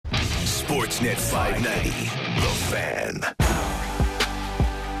Sportsnet 590, The Fan.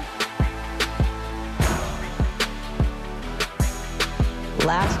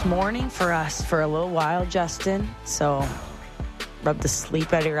 Last morning for us for a little while, Justin. So rub the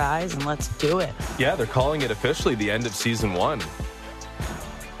sleep out of your eyes and let's do it. Yeah, they're calling it officially the end of season 1.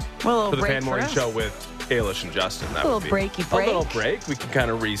 Well, for the Fan Morning Show with Ailish and Justin. That a little would be breaky break. A little break. We can kind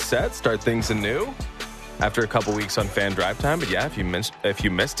of reset, start things anew after a couple weeks on Fan Drive Time. But yeah, if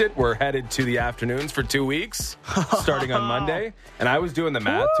you missed it, we're headed to the afternoons for 2 weeks, starting on Monday. And I was doing the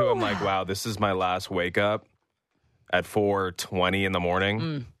math too. I'm like, wow, this is my last wake up at 4:20 in the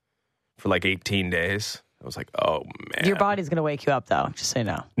morning for like 18 days. I was like, oh, man. Your body's going to wake you up, though, just so you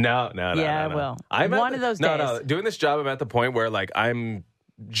know. No. Yeah, no. it will. I'm One of those days. No. Doing this job, I'm at the point where like I'm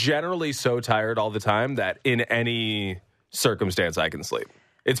generally so tired all the time that in any circumstance I can sleep.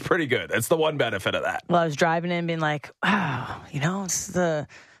 It's pretty good. That's the one benefit of that. Well, I was driving in being like, wow, it's the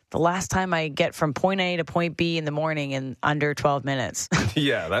last time I get from point A to point B in the morning in under 12 minutes.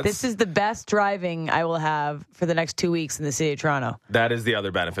 Yeah. This is the best driving I will have for the next 2 weeks in the city of Toronto. That is the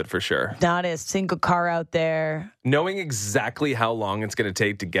other benefit for sure. Not a single car out there. Knowing exactly how long it's going to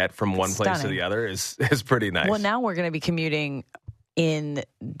take to get from one place to the other is pretty nice. Well, now we're going to be commuting in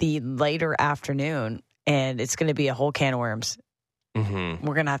the later afternoon, and it's going to be a whole can of worms. Mm-hmm.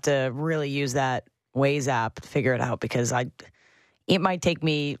 We're going to have to really use that Waze app to figure it out because it might take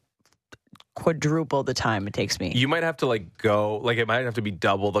me quadruple the time it takes me. You might have to it might have to be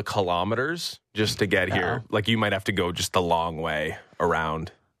double the kilometers just to get here. Like you might have to go just the long way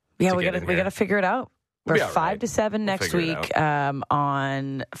around. Yeah, we got to figure it out. We're 5 to 7 next week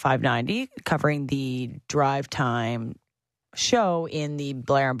on 590, covering the drive time show in the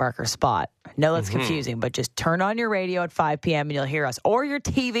Blair and Barker spot. I know that's confusing, but just turn on your radio at 5 p.m. and you'll hear us, or your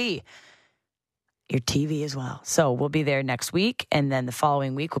TV. Your TV as well. So we'll be there next week, and then the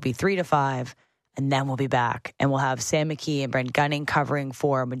following week will be 3 to 5, and then we'll be back. And we'll have Sam McKee and Brent Gunning covering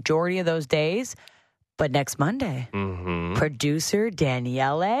for a majority of those days. But next Monday, producer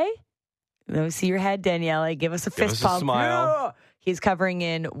Daniele, let me see your head, Daniele. Give us a fist pump. Smile. He's covering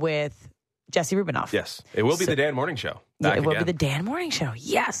in with Jesse Rubinoff. Yes. It will be the Dan Morning Show. It will be the Dan Morning Show.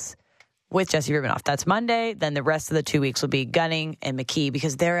 Yes. With Jesse Rubinoff. That's Monday. Then the rest of the 2 weeks will be Gunning and McKee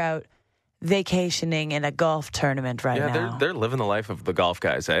because they're out vacationing in a golf tournament now. Yeah, they're living the life of the golf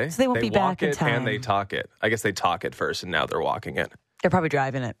guys, eh? So they won't be back in time. And they talk it. I guess they talk it first, and now they're walking it. They're probably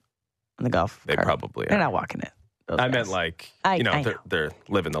driving it on the golf They cart. probably are. They're not walking it. I meant they're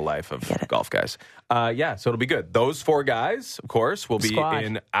living the life of golf guys. So it'll be good. Those 4 guys, of course, will be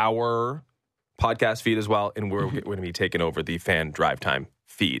in our podcast feed as well, and we're going to be taking over the Fan Drive Time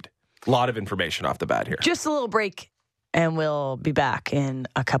feed. A lot of information off the bat here. Just a little break. And we'll be back in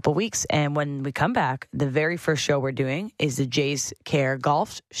a couple weeks. And when we come back, the very first show we're doing is the Jays Care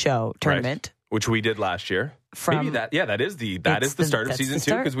Golf Show Tournament. Right. Which we did last year. That is the start of season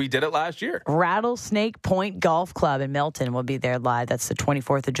 2 because we did it last year. Rattlesnake Point Golf Club in Milton will be there live. That's the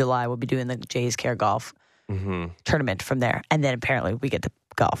 24th of July. We'll be doing the Jays Care Golf tournament from there. And then apparently we get to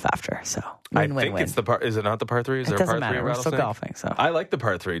golf after. So win. It's the par. Is it not the par 3? Is there a par 3 matter. We're still golfing. So I like the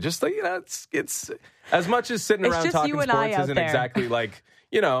par 3. Just like it's as much as sitting around talking sports isn't exactly like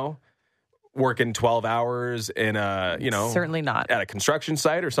working 12 hours in a certainly not at a construction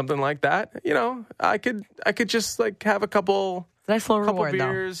site or something like that. I could just like have a couple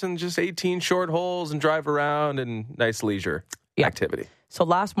beers and just 18 short holes and drive around and nice leisure activity. So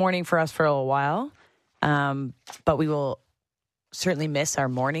last morning for us for a little while, but we will certainly miss our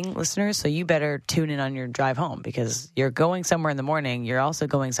morning listeners, so you better tune in on your drive home because you're going somewhere in the morning. You're also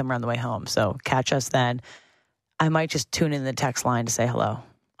going somewhere on the way home, so catch us then. I might just tune in the text line to say hello.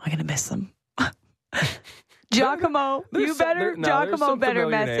 I'm going to miss them. Giacomo, Giacomo better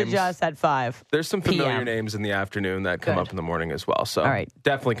message us at 5 There's some familiar names in the afternoon that come up in the morning as well, so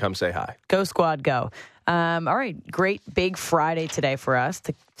definitely come say hi. Go Squad, go. All right, great big Friday today for us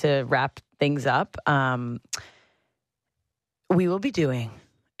to wrap things up. We will be doing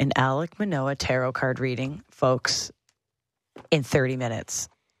an Alec Manoah tarot card reading, folks, in 30 minutes.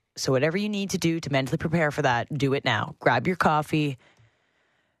 So whatever you need to do to mentally prepare for that, do it now. Grab your coffee,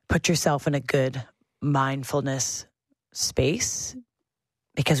 put yourself in a good mindfulness space,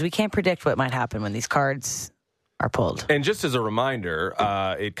 because we can't predict what might happen when these cards are pulled. And just as a reminder,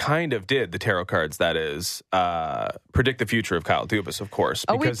 it kind of did, the tarot cards, that is, predict the future of Kyle Dubas, of course.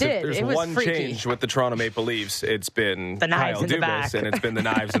 Because if there's one change with the Toronto Maple Leafs, it's been the Kyle Dubas, and it's been the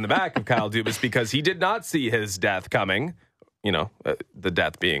knives in the back of Kyle Dubas, because he did not see his death coming, the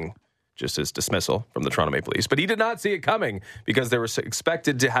death being just his dismissal from the Toronto Maple Leafs. But he did not see it coming because they were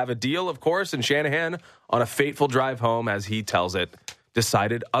expected to have a deal, of course, and Shanahan on a fateful drive home, as he tells it,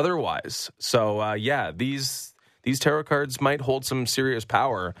 decided otherwise. So, these tarot cards might hold some serious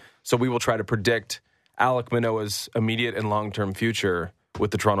power. So we will try to predict Alek Manoah's immediate and long-term future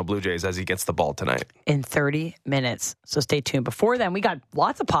with the Toronto Blue Jays as he gets the ball tonight. In 30 minutes. So stay tuned. Before then, we got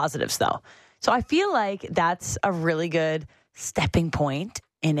lots of positives, though. So I feel like that's a really good stepping point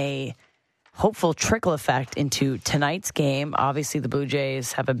in a hopeful trickle effect into tonight's game. Obviously, the Blue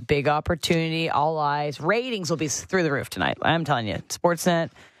Jays have a big opportunity. All eyes. Ratings will be through the roof tonight. I'm telling you. Sportsnet,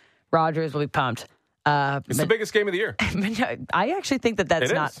 Rogers will be pumped. It's the biggest game of the year. I actually think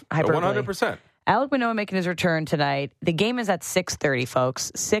that's not hyperbole. 100%. Alek Manoah making his return tonight. The game is at 6:30,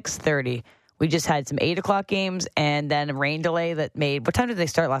 folks. 6:30. We just had some 8 o'clock games and then a rain delay that made... What time did they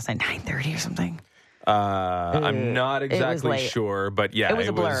start last night? 9:30 or something? I'm not exactly sure, but yeah,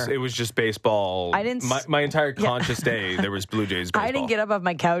 it was just baseball. I didn't... My entire conscious day, there was Blue Jays baseball. I didn't get up off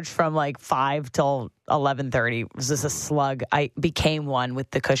my couch from like 5 till 11:30. It was just a slug. I became one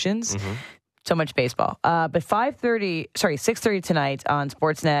with the cushions. Mm-hmm. So much baseball. But 6:30 tonight on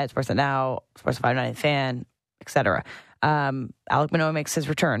Sportsnet, Sportsnet Now, Sports 590 Fan, etc. Alek Manoah makes his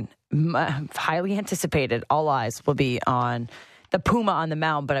return. Highly anticipated. All eyes will be on the Puma on the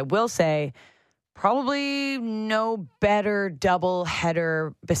mound. But I will say, probably no better double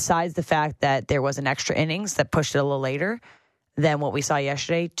header besides the fact that there was an extra innings that pushed it a little later than what we saw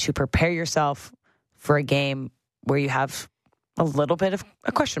yesterday to prepare yourself for a game where you have a little bit of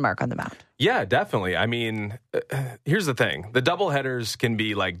a question mark on the mound. Yeah, definitely. I mean, here's the thing. The doubleheaders can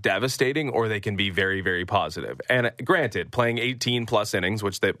be like devastating or they can be very, very positive. And granted, playing 18-plus innings,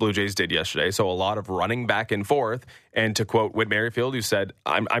 which the Blue Jays did yesterday, so a lot of running back and forth. And to quote Whit Merrifield, who said,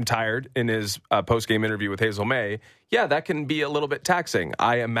 I'm tired in his post-game interview with Hazel May, yeah, that can be a little bit taxing.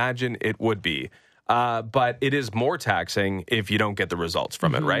 I imagine it would be. But it is more taxing if you don't get the results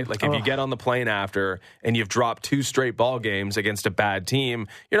from it, right? Like if you get on the plane after and you've dropped 2 straight ball games against a bad team,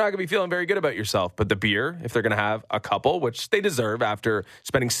 you're not going to be feeling very good about yourself. But the beer, if they're going to have a couple, which they deserve after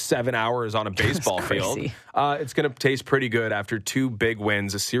spending 7 hours on a baseball field, it's going to taste pretty good after 2 big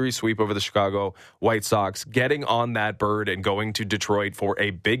wins, a series sweep over the Chicago White Sox, getting on that bird and going to Detroit for a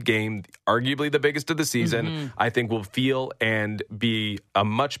big game, arguably the biggest of the season, I think will feel and be a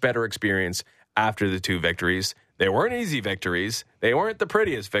much better experience after the 2 victories. They weren't easy victories. They weren't the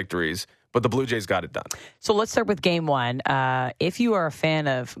prettiest victories, but the Blue Jays got it done. So let's start with game 1. If you are a fan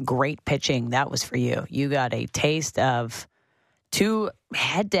of great pitching, that was for you. You got a taste of 2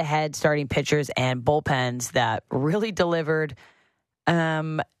 head-to-head starting pitchers and bullpens that really delivered.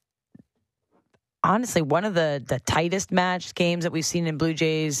 Honestly, one of the tightest matched games that we've seen in Blue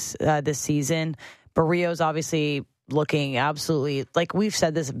Jays this season. Barrios obviously looking absolutely, like we've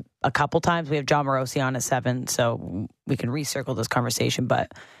said this a couple times. We have John Morosi on at 7, so we can recircle this conversation.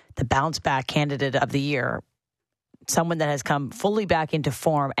 But the bounce back candidate of the year, someone that has come fully back into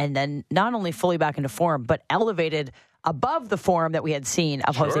form, and then not only fully back into form, but elevated above the form that we had seen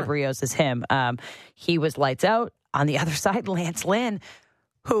of Jose Barrios is him. He was lights out. On the other side, Lance Lynn,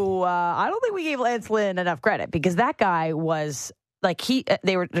 who I don't think we gave Lance Lynn enough credit, because that guy was... Like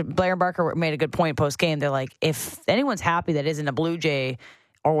Blair and Barker made a good point post game. They're like, if anyone's happy that isn't a Blue Jay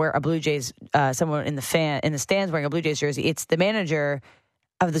or wear a Blue Jays, someone in the stands wearing a Blue Jays jersey, it's the manager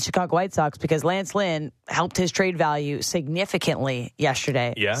of the Chicago White Sox, because Lance Lynn helped his trade value significantly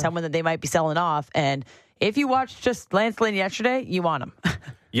yesterday. Yeah. Someone that they might be selling off. And if you watched just Lance Lynn yesterday, you want him.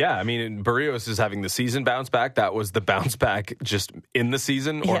 Yeah, I mean, Barrios is having the season bounce back. That was the bounce back just in the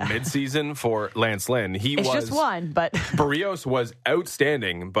season or mid-season for Lance Lynn. It's just one, but... Barrios was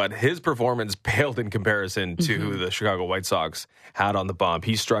outstanding, but his performance paled in comparison to who the Chicago White Sox had on the bump.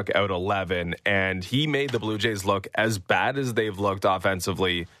 He struck out 11, and he made the Blue Jays look as bad as they've looked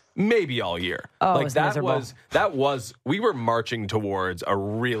offensively maybe all year. We were marching towards a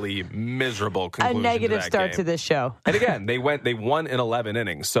really miserable conclusion. A negative start game. To this show. And again, they won in 11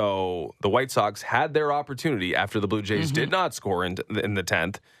 innings. So the White Sox had their opportunity after the Blue Jays did not score in the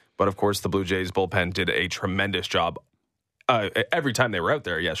 10th. But of course, the Blue Jays bullpen did a tremendous job every time they were out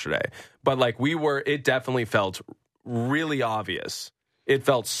there yesterday. But it definitely felt really obvious. It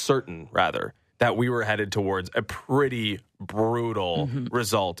felt certain, rather, that we were headed towards a pretty brutal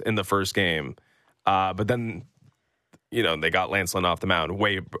result in the first game. But then, they got Lance Lynn off the mound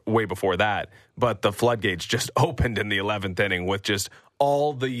way before that. But the floodgates just opened in the 11th inning with just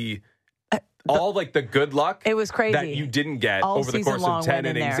all the good luck. It was crazy. That you didn't get all over the course of 10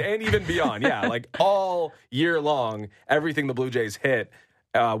 innings and even beyond. Yeah, all year long, everything the Blue Jays hit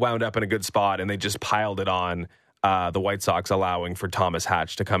wound up in a good spot, and they just piled it on. The White Sox allowing for Thomas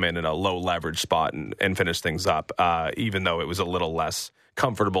Hatch to come in a low leverage spot and finish things up, even though it was a little less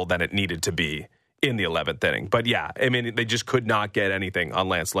comfortable than it needed to be in the 11th inning. But yeah, I mean, they just could not get anything on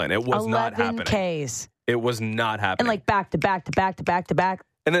Lance Lynn. It was not happening. 11 Ks. It was not happening. And like back to back to back to back to back.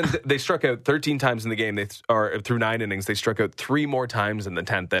 And then they struck out 13 times in the game. Or through 9 innings, they struck out 3 more times in the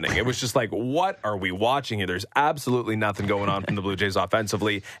 10th inning. It was just like, what are we watching here? There's absolutely nothing going on from the Blue Jays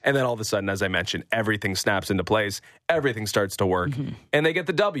offensively. And then all of a sudden, as I mentioned, everything snaps into place. Everything starts to work. And they get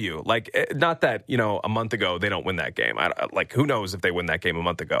the W. Like, not that, a month ago, they don't win that game. Who knows if they win that game a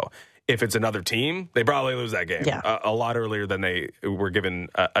month ago? If it's another team, they probably lose that game a lot earlier than they were given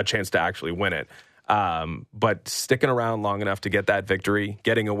a chance to actually win it. But sticking around long enough to get that victory,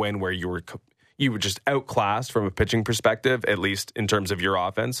 getting a win where you were just outclassed from a pitching perspective, at least in terms of your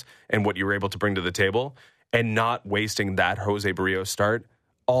offense and what you were able to bring to the table, and not wasting that Jose Barrios start,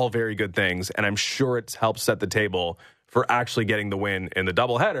 all very good things. And I'm sure it's helped set the table for actually getting the win in the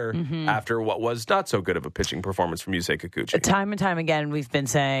doubleheader after what was not so good of a pitching performance from Yusei Kikuchi. Time and time again, we've been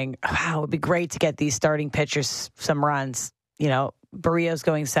saying, wow, it would be great to get these starting pitchers some runs, Barrios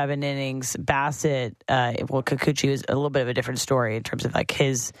going 7 innings, Bassett, Kikuchi was a little bit of a different story in terms of like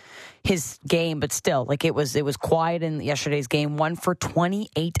his game, but still, like it was quiet in yesterday's game. 1 for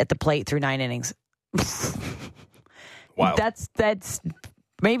 28 at the plate through 9 innings. Wow, that's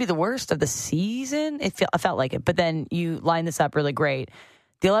maybe the worst of the season. I felt like it, but then you line this up really great.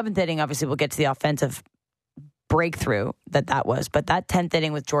 The 11th inning, obviously, we'll get to the offensive breakthrough that was, but that 10th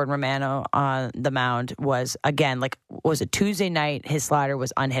inning with Jordan Romano on the mound was, again, was a Tuesday night. His slider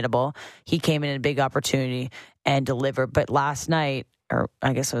was unhittable. He came in a big opportunity and delivered. But last night, or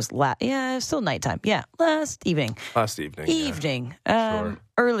I guess it was it was still nighttime. Yeah, last evening. Sure.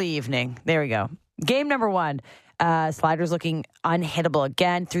 Early evening. There we go. Game number 1. Slider's looking unhittable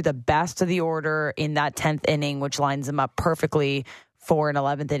again through the best of the order in that 10th inning, which lines them up perfectly for an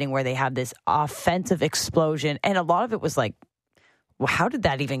 11th inning where they have this offensive explosion. And a lot of it was like, well, how did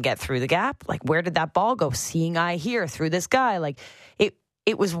that even get through the gap? Like, where did that ball go? Seeing eye here through this guy. Like,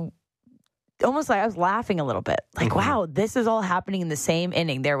 it was almost like I was laughing a little bit. Like, wow, this is all happening in the same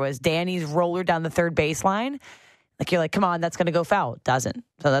inning. There was Danny's roller down the third baseline. Like, you're like, come on, that's going to go foul. It doesn't.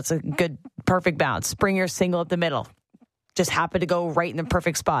 So that's a good, perfect bounce. Springer's single up the middle. Just happened to go right in the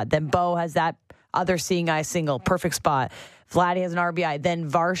perfect spot. Then Bo has that other seeing eye single, perfect spot. Vladdy has an RBI. Then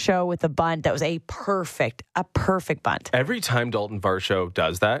Varsho with a bunt. That was a perfect bunt. Every time Dalton Varsho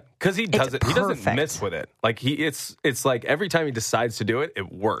does that, because he doesn't miss with it. Like it's like every time he decides to do it,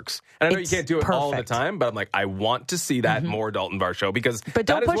 it works. And I know you can't do it all the time, but I'm like, I want to see that more Dalton Varsho because but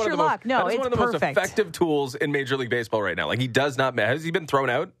don't push your luck. No, it's one of the most effective tools in Major League Baseball right now. Like he does not. Has he been thrown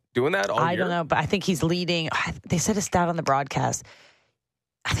out doing that all year? I don't know, but I think he's leading. They said a stat on the broadcast.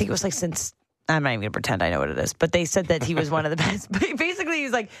 I think it was like since. I'm not even going to pretend I know what it is, but they said that he was one of the best. Basically,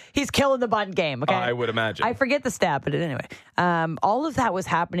 he's killing the bunt game. Okay, I would imagine. I forget the stat, but anyway, all of that was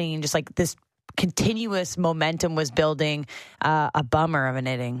happening, and just like this continuous momentum was building. A bummer of an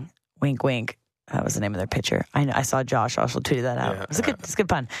inning. Wink, wink. That was the name of their pitcher. I saw Josh also tweeted that out. It's a good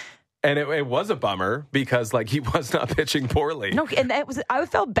pun. And it was a bummer because he was not pitching poorly. No, and I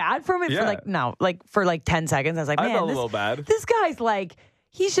felt bad for him for 10 seconds. I was like, man, I felt a little bad. This guy's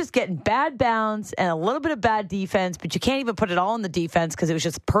he's just getting bad bounce and a little bit of bad defense, but you can't even put it all in the defense because it was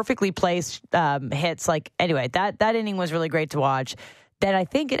just perfectly placed hits. Anyway, that inning was really great to watch. Then I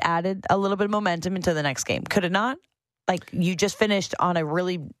think it added a little bit of momentum into the next game. Could it not? You just finished on a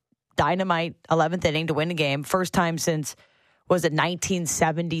really dynamite 11th inning to win the game. First time since, was it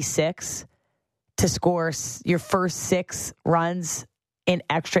 1976 to score your first 6 runs in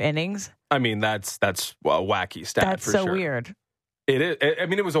extra innings? I mean, that's a wacky stat. That's for so sure. Weird. It is. I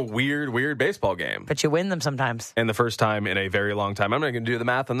mean, it was a weird baseball game. But you win them sometimes. And the first time in a very long time. I'm not going to do the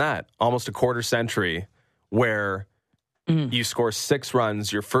math on that. Almost a quarter century where you score 6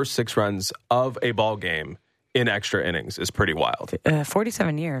 runs, your first 6 runs of a ball game in extra innings is pretty wild.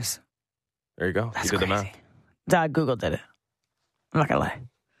 47 years. There you go. That's you did crazy. the math. Google did it. I'm not going to lie.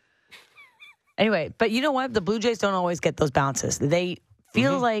 Anyway, but you know what? The Blue Jays don't always get those bounces. They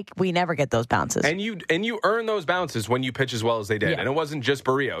feel like we never get those bounces. And you earn those bounces when you pitch as well as they did. Yeah. And it wasn't just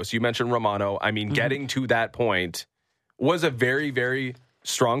Barrios. You mentioned Romano. I mean, getting to that point was a very, very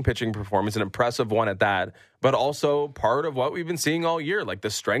strong pitching performance, an impressive one at that, but also part of what we've been seeing all year, the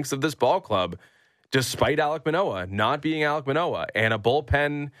strengths of this ball club, despite Alek Manoah not being Alek Manoah, and a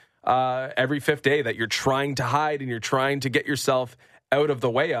bullpen every 5th day that you're trying to hide and you're trying to get yourself out of the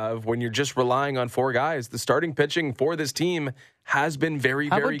way of when you're just relying on 4 guys. The starting pitching for this team has been very,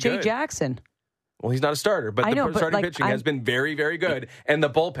 very good. How about Jay Jackson? Well, he's not a starter, but starting pitching has been very, very good. And the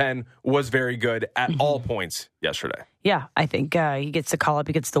bullpen was very good at all points yesterday. Yeah, I think he gets the call-up,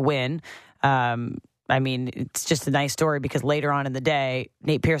 he gets the win. I mean, it's just a nice story because later on in the day,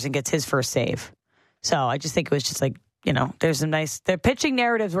 Nate Pearson gets his first save. So I just think it was just like, there's some their pitching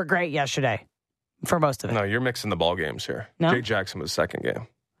narratives were great yesterday for most of it. No, you're mixing the ball games here. No? Jake Jackson was second game,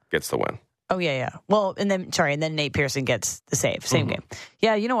 gets the win. Oh, yeah. Well, and then Nate Pearson gets the save. Same game.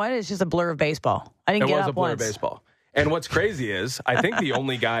 Yeah, you know what? It's just a blur of baseball. I didn't get up once. It was a blur of baseball. And what's crazy is I think the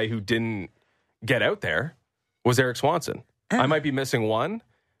only guy who didn't get out there was Eric Swanson. I might be missing one,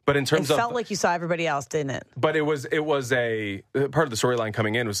 but in terms of... It felt like you saw everybody else, didn't it? But it was a... Part of the storyline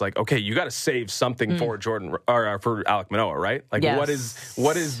coming in was like, okay, you got to save something for Jordan or for Alek Manoah, right? Like, yes.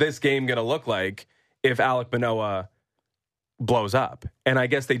 what is this game going to look like if Alek Manoah blows up? And I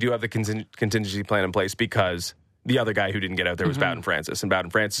guess they do have the contingency plan in place because the other guy who didn't get out there was Bowden Francis. And Bowden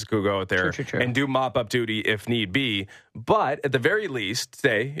Francis could go out there and do mop-up duty if need be. But at the very least,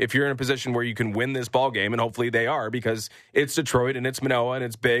 say, if you're in a position where you can win this ball game, and hopefully they are because it's Detroit and it's Manoah and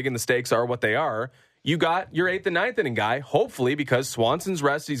it's big and the stakes are what they are, you got your 8th and 9th inning guy, hopefully because Swanson's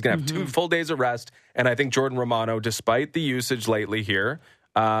rest, he's going to have 2 full days of rest. And I think Jordan Romano, despite the usage lately here,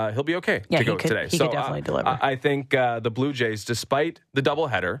 he'll be okay to go today. He could definitely deliver. I think the Blue Jays, despite the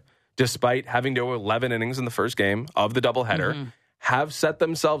doubleheader, despite having to go 11 innings in the first game of the doubleheader, have set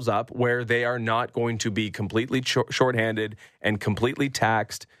themselves up where they are not going to be completely shorthanded and completely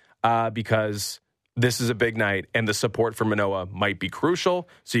taxed because this is a big night and the support for Manoah might be crucial.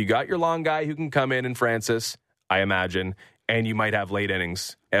 So you got your long guy who can come in Francis, I imagine, and you might have late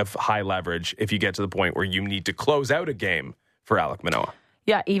innings of high leverage if you get to the point where you need to close out a game for Alek Manoah.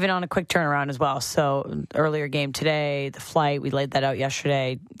 Yeah, even on a quick turnaround as well. So earlier game today, the flight, we laid that out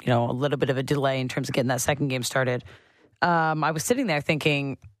yesterday, a little bit of a delay in terms of getting that second game started. I was sitting there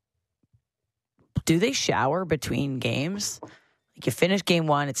thinking, do they shower between games? Like you finish game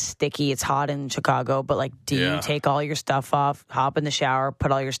 1, it's sticky, it's hot in Chicago, but do you take all your stuff off, hop in the shower,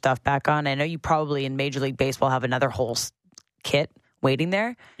 put all your stuff back on? I know you probably in Major League Baseball have another whole kit waiting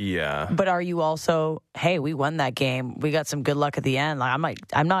there. Yeah. But are you also, hey, we won that game. We got some good luck at the end.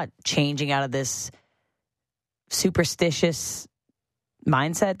 I'm not changing out of this superstitious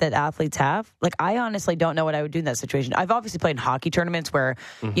mindset that athletes have. I honestly don't know what I would do in that situation. I've obviously played in hockey tournaments where,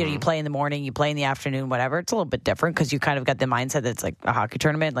 you play in the morning, you play in the afternoon, whatever. It's a little bit different because you kind of got the mindset that it's like a hockey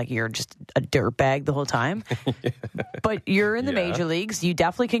tournament, like you're just a dirtbag the whole time. But you're in the major leagues. You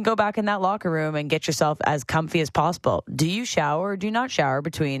definitely can go back in that locker room and get yourself as comfy as possible. Do you shower or do you not shower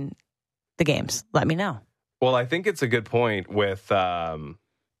between the games? Let me know. Well, I think it's a good point with the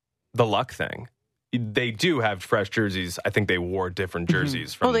luck thing. They do have fresh jerseys. I think they wore different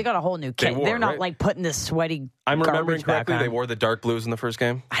jerseys. They got a whole new kit. They're not putting this sweaty I'm remembering correctly, they wore the dark blues in the first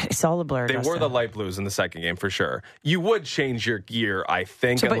game. I saw the blur. They wore the light blues in the second game for sure. You would change your gear, I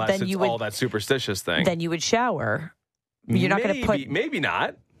think, unless it's all that superstitious thing. Then you would shower. You're not going to put... Maybe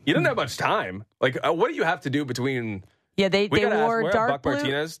not. You don't have much time. What do you have to do between... Yeah, they wore dark blue.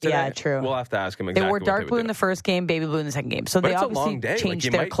 Martinez today. Yeah, true. We'll have to ask him exactly. They wore dark blue in the first game, baby blue in the second game. So they obviously changed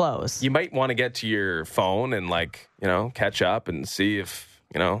their clothes. You might want to get to your phone and catch up and see if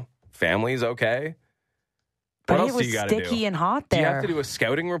family's okay. But it was sticky and hot there. Do you have to do a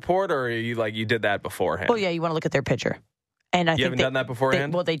scouting report, or are you did that beforehand? Well, yeah, you want to look at their pitcher. And I think haven't done that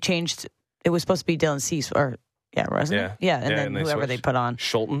beforehand. They changed. It was supposed to be Dylan Cease or. Yeah, wasn't it? Yeah, and then whoever they put on.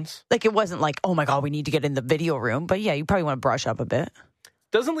 Schultens? It wasn't like, oh my God, we need to get in the video room. But yeah, you probably want to brush up a bit.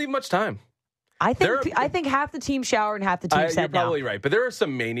 Doesn't leave much time. I think half the team shower and half the team said no. You're probably right. But there are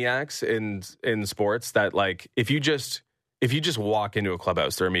some maniacs in sports that if you just walk into a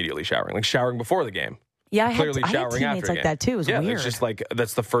clubhouse, they're immediately showering. Like showering before the game. Yeah, I had showering teammates like that too. It was weird. It's just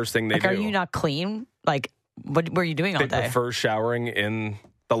that's the first thing they do. Are you not clean? What were you doing all day? They prefer showering in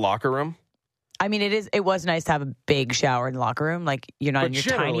the locker room. I mean, it was nice to have a big shower in the locker room. You're not in your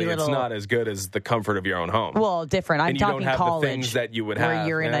tiny little... it's not as good as the comfort of your own home. Well, different. I'm talking college. And you don't have the things that you would have. Where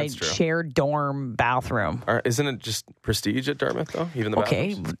you're in a shared dorm bathroom. Isn't it just prestige at Dartmouth, though? Even the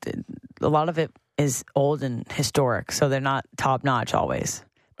bathrooms? A lot of it is old and historic, so they're not top-notch always.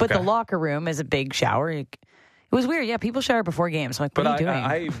 But the locker room is a big shower. It was weird. Yeah, people shower before games. I'm like, what are you doing?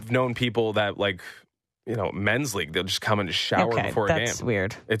 I've known people that, men's league, they'll just come and shower before a game. That's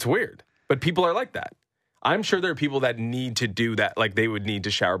weird. It's weird. But people are like that. I'm sure there are people that need to do that. They would need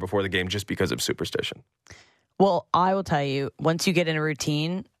to shower before the game just because of superstition. Well, I will tell you, once you get in a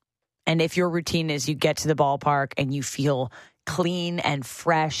routine, and if your routine is you get to the ballpark and you feel clean and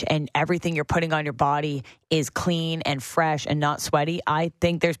fresh and everything you're putting on your body is clean and fresh and not sweaty, I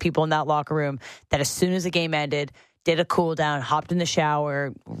think there's people in that locker room that as soon as the game ended, did a cool down, hopped in the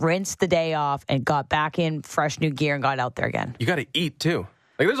shower, rinsed the day off, and got back in fresh new gear and got out there again. You got to eat, too.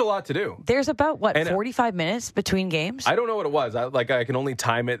 Like, there's a lot to do. There's about, 45 minutes between games? I don't know what it was. I can only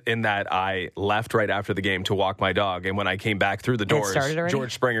time it in that I left right after the game to walk my dog, and when I came back through the doors,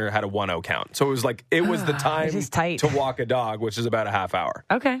 George Springer had a 1-0 count. So it was like, it was the time to walk a dog, which is about a half hour.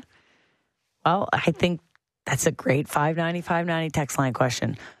 Okay. Well, I think that's a great 590 text line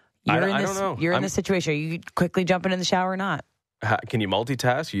question. I don't know. You're in this situation. Are you quickly jumping in the shower or not? Can you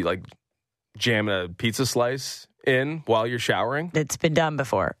multitask? You jam a pizza slice in while you're showering? It's been done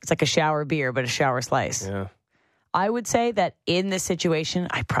before. It's like a shower beer, but a shower slice. Yeah. I would say that in this situation,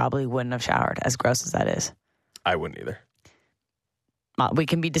 I probably wouldn't have showered, as gross as that is. I wouldn't either. We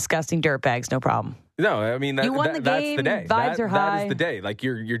can be disgusting dirtbags, no problem. No, I mean, you won the game, that's the day. Vibes are high. That is the day. Like,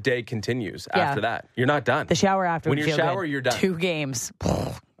 your day continues after that. You're not done. The shower after. When you shower, you're done. 2 games.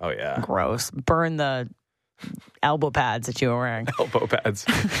 Oh, yeah. Gross. Burn the elbow pads that you were wearing. Elbow pads.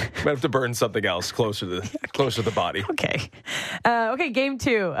 Might have to burn something else closer to the body. Okay. Game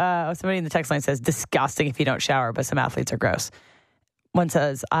 2. Somebody in the text line says, disgusting if you don't shower, but some athletes are gross. One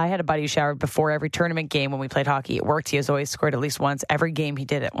says, I had a buddy who showered before every tournament game when we played hockey. It worked. He has always scored at least once. Every game he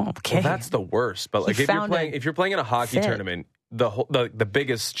did it. Okay. Well, that's the worst. But if you're playing in a hockey tournament, the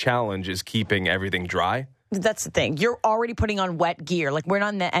biggest challenge is keeping everything dry. That's the thing. You're already putting on wet gear. Like, we're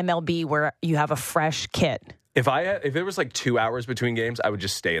not in the MLB where you have a fresh kit. If it was 2 hours between games, I would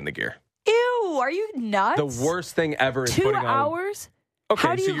just stay in the gear. Ew, are you nuts? The worst thing ever is 2 putting on... 2 hours? Okay,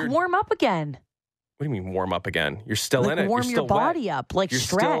 how do you warm up again? What do you mean warm up again? You're still in it. Warm you're your body wet. up, like you're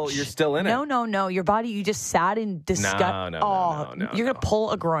stretch. You're still in it. No. Your body, you just sat in disgust. No. You're going to pull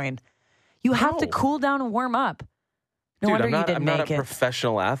a groin. You have to cool down and warm up. No wonder you didn't make it. I'm not a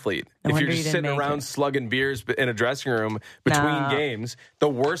professional athlete. If you're just sitting around slugging beers in a dressing room between games, the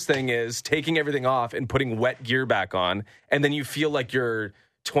worst thing is taking everything off and putting wet gear back on, and then you feel like you're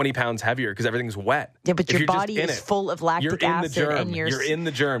 20 pounds heavier because everything's wet. Yeah, but your body is full of lactic acid. You're in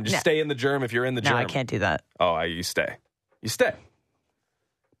the germ. Just stay in the germ if you're in the germ. No, I can't do that. Oh, you stay. You stay.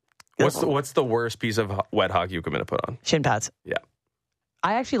 What's the worst piece of wet hockey equipment to put on? Shin pads. Yeah.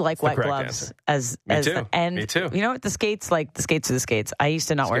 I actually like wet gloves Me too. You know what? The skates are the skates. I used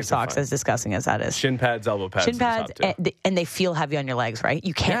to not wear socks, as disgusting as that is. Shin pads, elbow pads. Shin pads, and they feel heavy on your legs, right?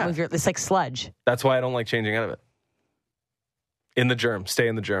 You can't move it's like sludge. That's why I don't like changing out of it. In the germ. Stay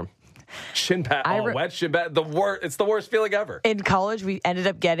in the germ. Shin pad. Wet shin pad. It's the worst feeling ever. In college, we ended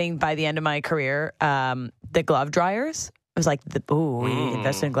up getting, by the end of my career, the glove dryers. It was like, we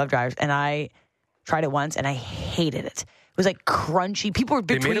invested in glove dryers. And I tried it once, and I hated it. It was like crunchy. People were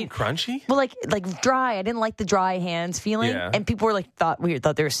between. They made them crunchy? Well, like dry. I didn't like the dry hands feeling. Yeah. And people were thought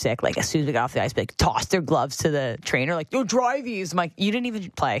they were sick. Like, as soon as we got off the ice, toss their gloves to the trainer. Like, dry these. I'm like, you didn't even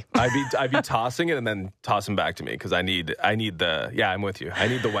play. I'd be tossing it and then toss them back to me because I need the. Yeah, I'm with you. I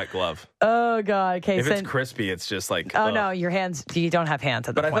need the wet glove. Oh God. Okay. If it's crispy, it's just like. Oh no, your hands. You don't have hands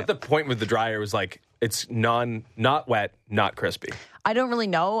at the point. But I thought the point with the dryer was it's not wet, not crispy. I don't really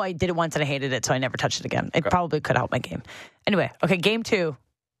know. I did it once and I hated it, so I never touched it again. It probably could help my game. Anyway, okay, game 2.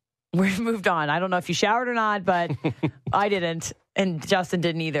 We've moved on. I don't know if you showered or not, but I didn't, and Justin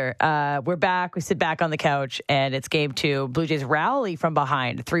didn't either. We're back. We sit back on the couch, and it's game 2. Blue Jays rally from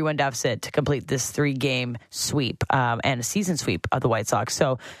behind, 3-1 deficit to complete this 3-game sweep and a season sweep of the White Sox.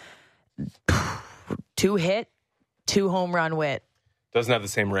 So 2 hit, 2 home run wit. Doesn't have the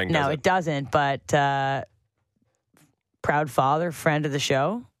same ring, No, does it doesn't, but... proud father, friend of the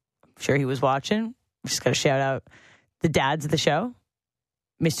show. I'm sure he was watching. Just got to shout out the dads of the show.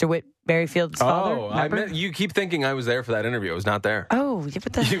 Mr. Whit Merrifield's father. You keep thinking I was there for that interview. I was not there. Oh, yeah,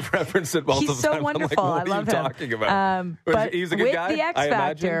 but you've referenced it multiple times. He's so wonderful. I love him. Talking about? But he's a good guy. The X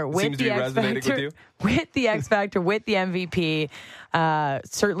Factor, seems to be resonating with you. With the X Factor, with the MVP,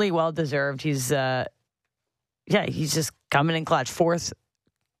 certainly well deserved. He's just coming in clutch. 4th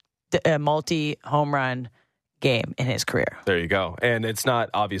multi home run game in his career. There you go. And it's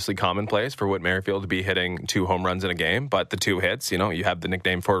not obviously commonplace for Whit Merrifield to be hitting 2 home runs in a game, but the 2 hits, you have the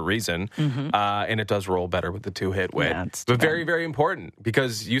nickname for a reason. Mm-hmm. And it does roll better with the 2-hit Whit. Yeah, but very, very important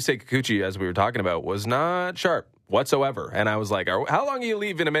because Yusei Kikuchi, as we were talking about, was not sharp whatsoever. And I was like, how long are you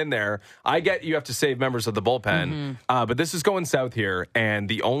leaving him in there? I get you have to save members of the bullpen, but this is going south here. And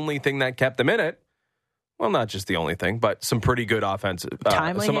the only thing that kept them in it, well, not just the only thing, but some pretty good offensive.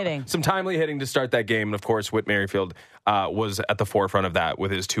 Hitting. Some timely hitting to start that game. And, of course, Whit Merrifield was at the forefront of that with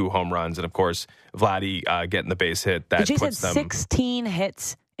his 2 home runs. And, of course, Vladdy getting the base hit. That puts them... 16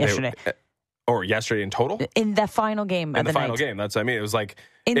 hits yesterday. Or yesterday in total? In the final game of the final game. That's what I mean. It was like...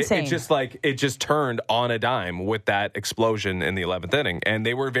 Insane. It just turned on a dime with that explosion in the 11th inning. And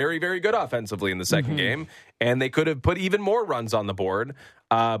they were very, very good offensively in the second game. And they could have put even more runs on the board.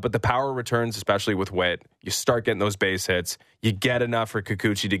 But the power returns, especially with Witt. You start getting those base hits. You get enough for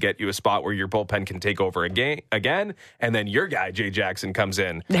Kikuchi to get you a spot where your bullpen can take over again. And then your guy, Jay Jackson, comes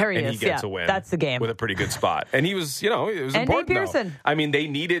in. There he and is. He gets a win. That's the game. With a pretty good spot. And he was, it was and important, Nate Pearson. though. I mean, they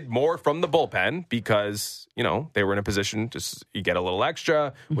needed more from the bullpen because, they were in a position to you get a little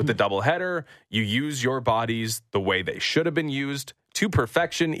extra with the doubleheader. You use your bodies the way they should have been used, to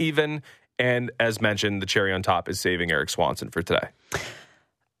perfection even. And as mentioned, the cherry on top is saving Eric Swanson for today.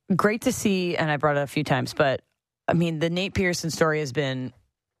 Great to see, and I brought it a few times, but I mean, the Nate Pearson story has been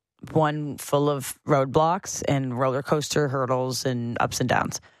one full of roadblocks and roller coaster hurdles and ups and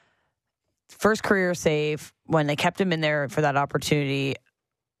downs. First career save, when they kept him in there for that opportunity,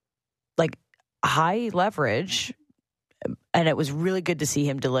 like high leverage, and it was really good to see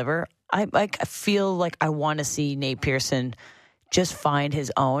him deliver. I feel like I want to see Nate Pearson just find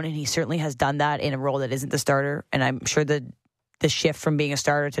his own, and he certainly has done that in a role that isn't the starter, and I'm sure the shift from being a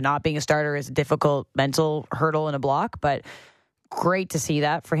starter to not being a starter is a difficult mental hurdle and a block, but great to see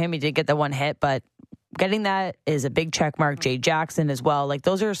that for him. He did get the one hit, but getting that is a big check mark. Jay Jackson as well. Like,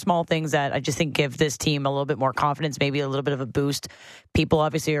 those are small things that I just think give this team a little bit more confidence, maybe a little bit of a boost. People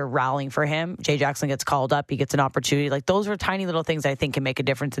obviously are rallying for him. Jay Jackson gets called up. He gets an opportunity. Like, those are tiny little things I think can make a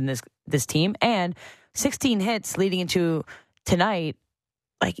difference in this team. And 16 hits leading into tonight,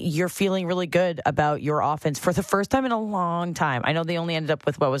 like, you're feeling really good about your offense for the first time in a long time. I know they only ended up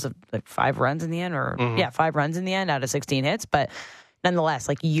with, 5 runs in the end, or 5 runs in the end out of 16 hits, but nonetheless,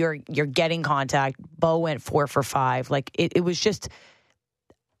 like, you're getting contact. Bo went 4 for 5. Like, it was just,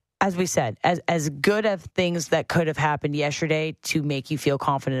 as we said, as good of things that could have happened yesterday to make you feel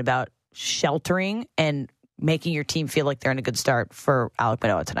confident about sheltering and making your team feel like they're in a good start for Alek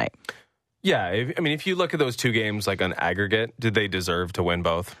Manoah tonight. Yeah, if you look at those two games like on aggregate, did they deserve to win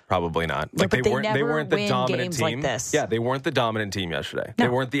both? Probably not. Like, they weren't the dominant team. Like this. Yeah, they weren't the dominant team yesterday. No. They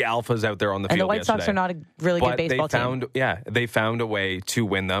weren't the alphas out there on the field yesterday. And the White Sox are not a really good baseball team. Yeah, they found a way to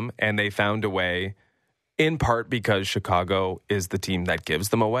win them, and they found a way in part because Chicago is the team that gives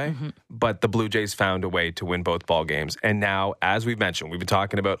them away. Mm-hmm. But the Blue Jays found a way to win both ball games. And now, as we've mentioned, we've been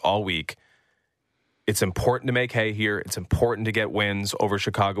talking about all week, it's important to make hay here. It's important to get wins over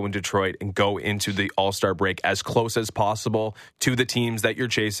Chicago and Detroit and go into the All-Star break as close as possible to the teams that you're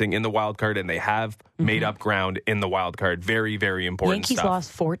chasing in the wild card, and they have made up ground in the wild card. Very, very important Yankees stuff.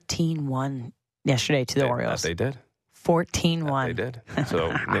 lost 14-1 yesterday to the Orioles. They did. 14-1. They did.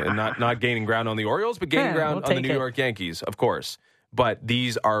 So not gaining ground on the Orioles, but gaining ground on the New York Yankees, of course. But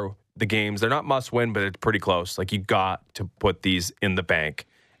these are the games. They're not must-win, but it's pretty close. Like, you got to put these in the bank,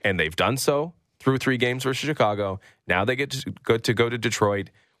 and they've done so through 3 games versus Chicago. Now they get to go to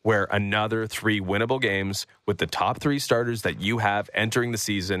Detroit, where another 3 winnable games with the top 3 starters that you have entering the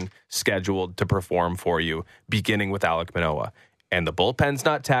season scheduled to perform for you, beginning with Alek Manoah. And the bullpen's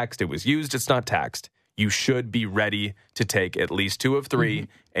not taxed. It was used. It's not taxed. You should be ready to take at least 2 of 3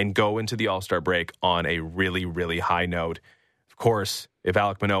 and go into the All-Star break on a really, really high note. Of course, if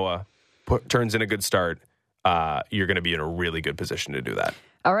Alek Manoah turns in a good start, you're going to be in a really good position to do that.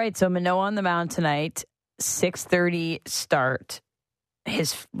 All right, so Manoah on the mound tonight, 6:30 start.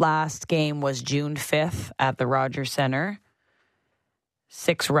 His last game was June 5th at the Rogers Center.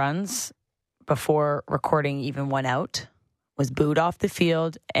 6 runs before recording even 1 out. Was booed off the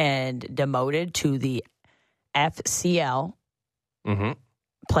field and demoted to the FCL.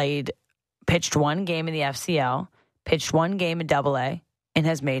 Pitched 1 game in the FCL, pitched 1 game in AA, and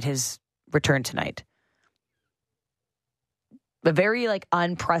has made his return tonight. A very,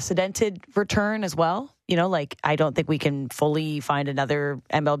 unprecedented return as well. I don't think we can fully find another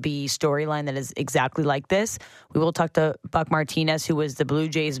MLB storyline that is exactly like this. We will talk to Buck Martinez, who was the Blue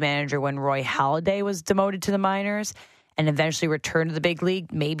Jays manager when Roy Halladay was demoted to the minors and eventually returned to the big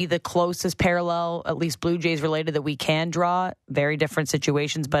league. Maybe the closest parallel, at least Blue Jays related, that we can draw. Very different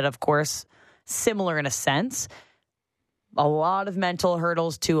situations, but of course, similar in a sense. A lot of mental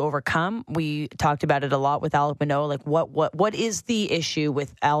hurdles to overcome. We talked about it a lot with Alek Manoah. What is the issue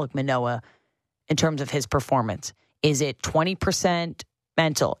with Alek Manoah in terms of his performance? Is it 20%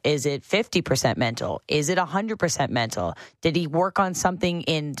 mental? Is it 50% mental? Is it 100% mental? Did he work on something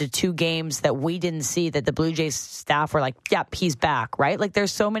in the 2 games that we didn't see that the Blue Jays staff were like, yep, he's back, right?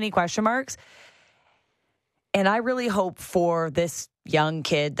 There's so many question marks. And I really hope for this young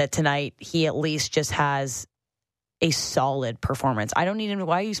kid that tonight he at least just has a solid performance. I don't need him.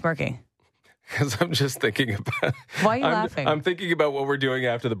 Why are you smirking? Because I'm just thinking about... Why are you laughing? I'm thinking about what we're doing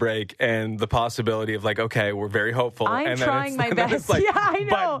after the break and the possibility of okay, we're very hopeful. I'm trying my best. Yeah, I know.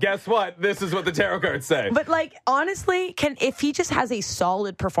 But guess what? This is what the tarot cards say. But honestly, if he just has a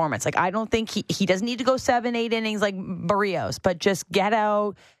solid performance, I don't think he doesn't need to go 7-8 innings like Barrios, but just get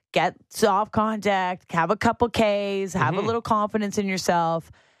out, get soft contact, have a couple Ks, have a little confidence in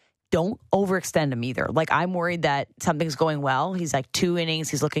yourself. Don't overextend him either. I'm worried that something's going well. He's 2 innings,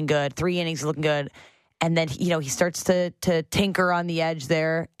 he's looking good. 3 innings, he's looking good. And then, he starts to tinker on the edge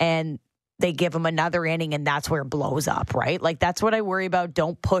there, and they give him another inning, and that's where it blows up, right? That's what I worry about.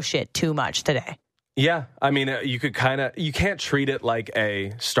 Don't push it too much today. Yeah. I mean, you can't treat it like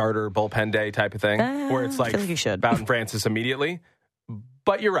a starter bullpen day type of thing, where it's I feel like you should. Bowden Francis immediately.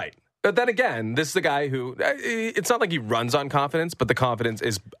 But you're right. But then again, this is a guy who, it's not like he runs on confidence, but the confidence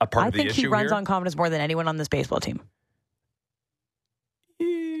is a part of the issue here. I think he runs on confidence more than anyone on this baseball team.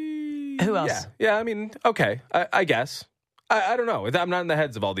 Who else? Yeah, I mean, okay, I guess. I don't know. I'm not in the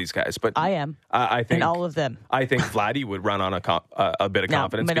heads of all these guys, but I am. I think in all of them. I think Vladdy would run on a bit of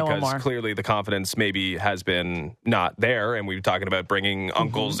confidence Manoah because more. Clearly the confidence maybe has been not there, and we were talking about bringing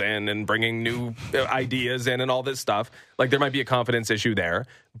uncles in and bringing new ideas in and all this stuff. There might be a confidence issue there,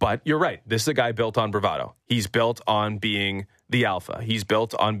 but you're right. This is a guy built on bravado. He's built on being the alpha. He's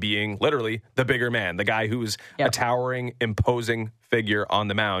built on being literally the bigger man, the guy who's a towering, imposing figure on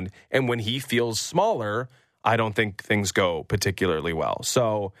the mound. And when he feels smaller, I don't think things go particularly well.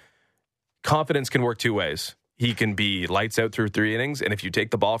 So confidence can work two ways. He can be lights out through 3 innings, and if you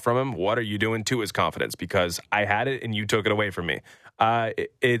take the ball from him, what are you doing to his confidence? Because I had it and you took it away from me.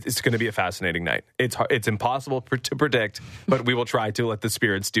 It's going to be a fascinating night. It's impossible to predict, but we will try to let the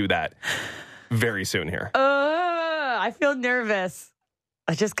spirits do that very soon here. I feel nervous.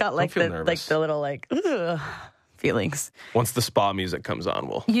 I just got the little feelings. Once the spa music comes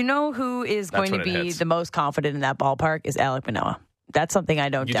on, You know who is going to be the most confident in that ballpark is Alek Manoah. That's something I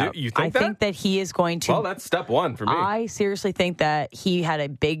don't doubt. You think I think that he is going to... Well, that's step one for me. I seriously think that he had a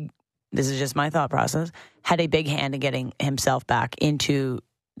big... This is just my thought process. Had a big hand in getting himself back into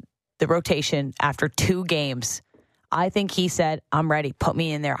the rotation after 2 games. I think he said, I'm ready. Put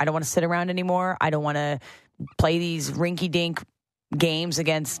me in there. I don't want to sit around anymore. I don't want to play these rinky-dink games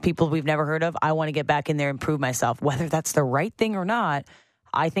against people we've never heard of. I want to get back in there and prove myself. Whether that's the right thing or not,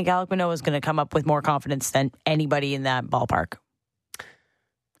 I think Alek Manoah is going to come up with more confidence than anybody in that ballpark.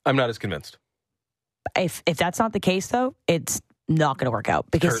 I'm not as convinced. If that's not the case, though, it's not going to work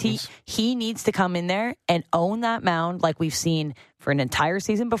out because he needs to come in there and own that mound like we've seen for an entire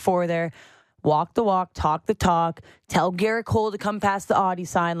season before there. Walk the walk, talk the talk, tell Garrett Cole to come past the Audi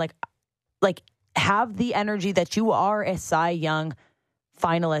sign. Like have the energy that you are a Cy Young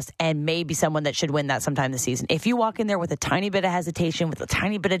finalist and maybe someone that should win that sometime this season. If you walk in there with a tiny bit of hesitation, with a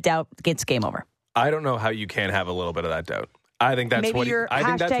tiny bit of doubt, it's game over. I don't know how you can have a little bit of that doubt. I think that's maybe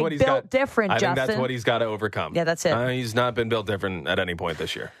what he's built different, Justin. I think that's what he's got to overcome. Yeah, that's it. He's not been built different at any point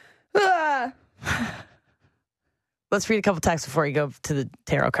this year. Let's read a couple texts before you go to the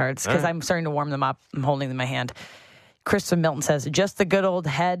tarot cards because I'm starting to warm them up. I'm holding them in my hand. Chris from Milton says, just the good old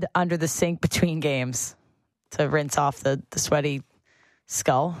head under the sink between games to rinse off the sweaty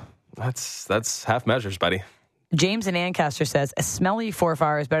skull. That's half measures, buddy. James in Ancaster says, a smelly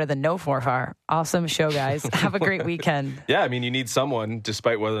 4-far is better than no 4-far. Awesome show, guys. Have a great weekend. Yeah, I mean, you need someone,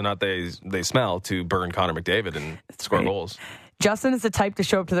 despite whether or not they smell, to burn Connor McDavid and score goals. Justin is the type to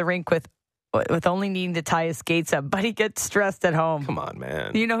show up to the rink with only needing to tie his skates up, but he gets stressed at home. Come on,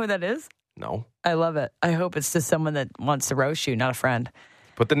 man. You know who that is? No. I love it. I hope it's just someone that wants to roast you, not a friend.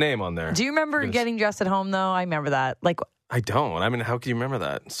 Put the name on there. Do you remember getting dressed at home, though? I remember that. I don't. I mean, how can you remember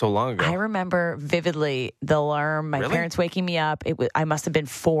that? So long ago. I remember vividly the alarm, my parents waking me up. I must have been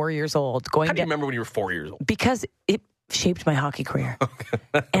 4 years old. How do you remember when you were 4 years old? Because it shaped my hockey career.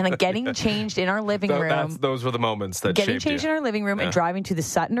 And getting changed in our living room. Those were the moments that shaped you. Getting changed in our living room and driving to the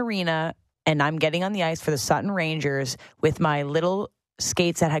Sutton Arena, and I'm getting on the ice for the Sutton Rangers with my little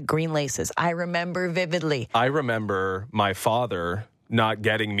skates that had green laces. I remember vividly. I remember my father not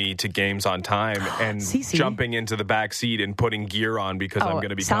getting me to games on time and jumping into the back seat and putting gear on because I'm going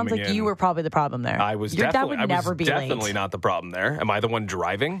to be coming in. Sounds like you were probably the problem there. I was Your dad would never be definitely late. not the problem there. Am I the one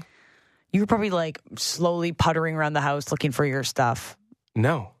driving? You were probably slowly puttering around the house looking for your stuff.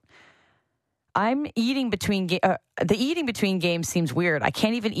 No. I'm eating between the eating between games seems weird. I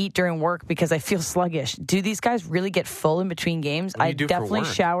can't even eat during work because I feel sluggish. Do these guys really get full in between games? I definitely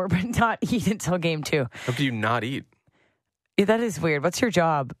shower but not eat until game 2. How do you not eat? Yeah, that is weird. What's your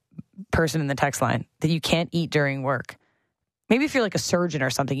job, person in the text line, that you can't eat during work? Maybe if you're like a surgeon or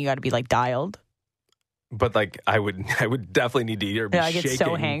something, you got to be dialed. But like, I would definitely need to eat or be I shaking. get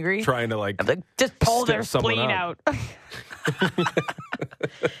so hangry. Trying to like just pull their step someone spleen up.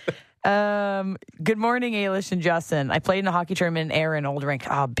 out. Good morning, Ailish and Justin. I played in a hockey tournament in Ayr in Old Rink.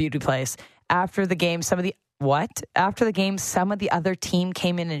 Oh, beauty place. After the game, some of the other team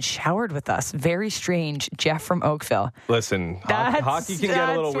came in and showered with us. Very strange. Jeff from Oakville. Listen, hockey can get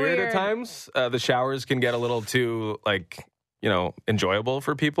a little weird at times. The showers can get a little too enjoyable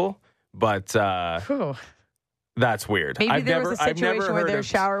for people. But that's weird. Maybe was a situation where their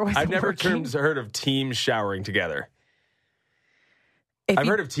shower wasn't I've never working. heard of teams showering together. I've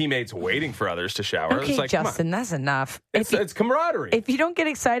heard of teammates waiting for others to shower. Okay, it's like, Justin, that's enough. It's camaraderie. If you don't get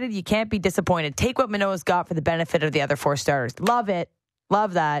excited, you can't be disappointed. Take what Manoah's got for the benefit of the other 4 starters. Love it.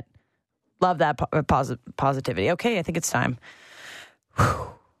 Love that. Love that positivity. Okay, I think it's time.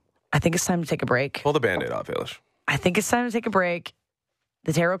 I think it's time to take a break. Pull the Band-Aid off, Ailish. I think it's time to take a break.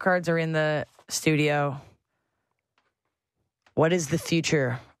 The tarot cards are in the studio. What is the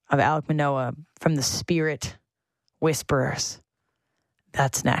future of Alec Manoah from the Spirit Whisperers?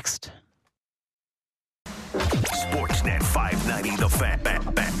 That's next. Sportsnet 590, the Fan.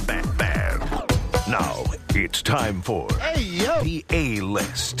 Now, it's time for the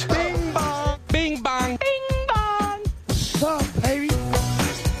A-List. Bing bong. Bing bong. Bing bong. What's up, baby?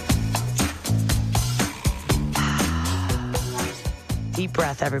 Deep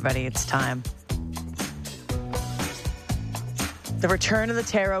breath, everybody. It's time. The return of the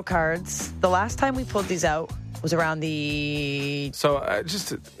tarot cards. The last time we pulled these out was around the... So just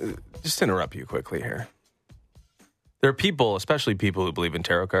to interrupt you quickly here. There are people, especially people who believe in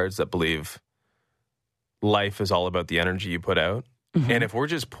tarot cards, that believe life is all about the energy you put out. Mm-hmm. And if we're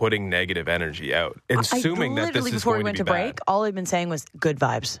just putting negative energy out, assuming that this is before we going went to to be break, bad, all I've been saying was good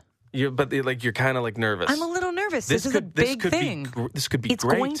vibes. You're kind of like nervous. I'm a little nervous. This is a big thing. This could be it's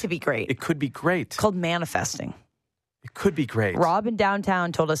great. It's going to be great. It could be great. It's called manifesting. It could be great. Rob in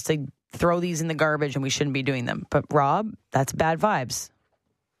downtown told us to throw these in the garbage and we shouldn't be doing them. But Rob, that's bad vibes.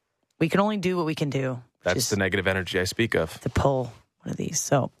 We can only do what we can do. That's the negative energy I speak of. To pull one of these.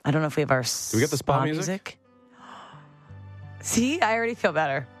 So I don't know if we have our Do we get the spa music? See, I already feel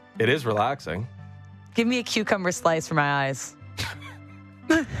better. It is relaxing. Give me a cucumber slice for my eyes.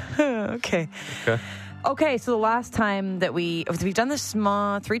 Okay. So the last time that we've done this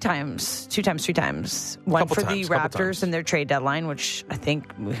 3 times, 2 times, 3 times. One for the Raptors and their trade deadline, which I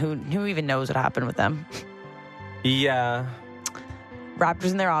think who even knows what happened with them. Yeah.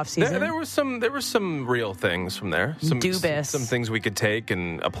 Raptors in their offseason. There were some real things from there. Dubas. Some things we could take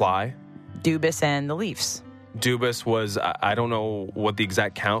and apply. Dubas and the Leafs. Dubas was, I don't know what the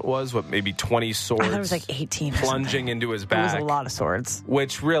exact count was, but maybe 20 swords. I thought it was like 18 plunging into his back. It was a lot of swords.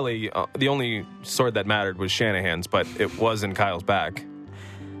 Which really, the only sword that mattered was Shanahan's, but it was in Kyle's back.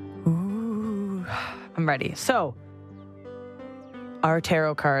 Ooh, I'm ready. So, our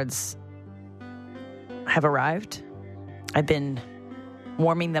tarot cards have arrived. I've been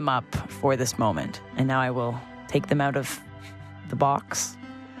warming them up for this moment, and now I will take them out of the box.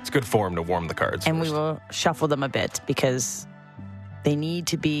 It's good form to warm the cards. And first. we will shuffle them a bit because they need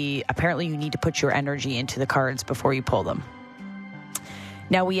to be, apparently you need to put your energy into the cards before you pull them.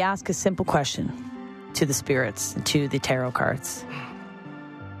 Now we ask a simple question to the spirits, to the tarot cards.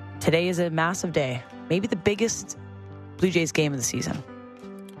 Today is a massive day, maybe the biggest Blue Jays game of the season.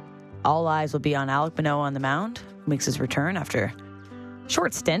 All eyes will be on Alec Manoah on the mound, who makes his return after a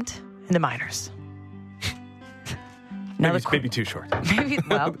short stint in the minors. Maybe too short.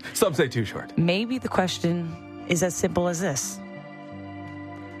 Well, some say too short. Maybe the question is as simple as this.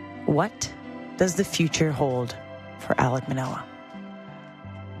 What does the future hold for Alec Manoah?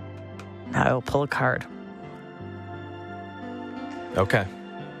 Now I will pull a card. Okay.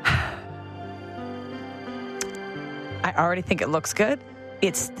 I already think it looks good.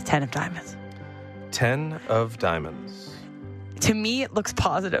 It's the 10 of diamonds. 10 of diamonds. To me, it looks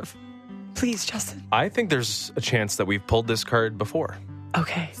positive. Please, Justin. I think there's a chance that we've pulled this card before.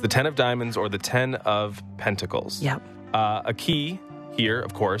 Okay. It's the 10 of diamonds or the 10 of pentacles. Yep. A key here,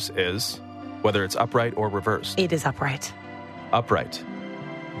 of course, is whether it's upright or reversed. It is upright. Upright.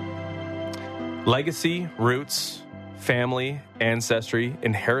 Legacy, roots, family, ancestry,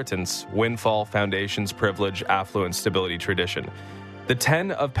 inheritance, windfall, foundations, privilege, affluence, stability, tradition. The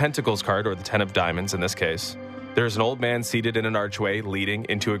 10 of pentacles card, or the 10 of diamonds in this case, there's an old man seated in an archway leading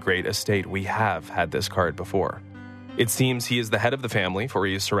into a great estate. We have had this card before. It seems he is the head of the family, for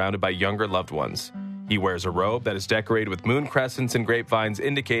he is surrounded by younger loved ones. He wears a robe that is decorated with moon crescents and grapevines,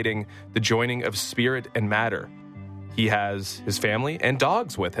 indicating the joining of spirit and matter. He has his family and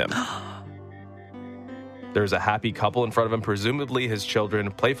dogs with him. There's a happy couple in front of him, presumably his children,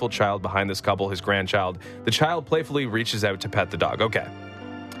 a playful child behind this couple, his grandchild. The child playfully reaches out to pet the dog. Okay.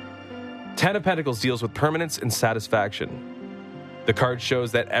 10 of Pentacles deals with permanence and satisfaction. The card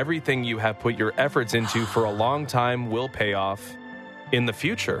shows that everything you have put your efforts into for a long time will pay off in the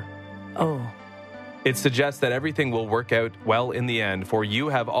future. Oh. It suggests that everything will work out well in the end, for you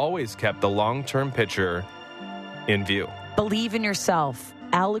have always kept the long-term picture in view. Believe in yourself.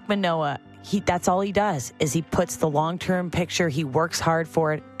 Alec Manoah, that's all he does, is he puts the long-term picture, he works hard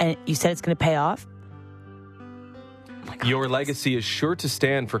for it, and you said it's going to pay off? Your legacy is sure to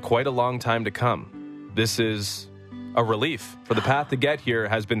stand for quite a long time to come. This is a relief, for the path to get here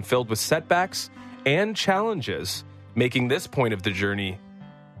has been filled with setbacks and challenges, making this point of the journey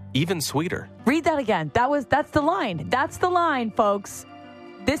even sweeter. Read that again. That's the line. That's the line, folks.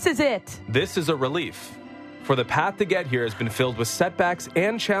 This is it. This is a relief, for the path to get here has been filled with setbacks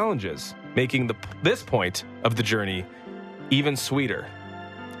and challenges, making this point of the journey even sweeter.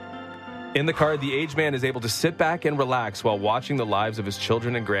 In the card, the aged man is able to sit back and relax while watching the lives of his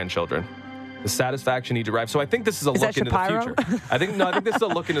children and grandchildren. The satisfaction he derives. So I think this is a look into the future. I think this is a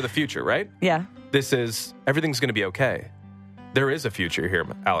look into the future, right? Yeah. This is, everything's going to be okay. There is a future here,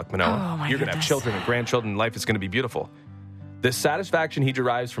 Alec Manoah. Oh, You're going to have children and grandchildren, and life is going to be beautiful. The satisfaction he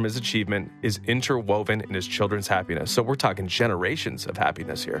derives from his achievement is interwoven in his children's happiness. So we're talking generations of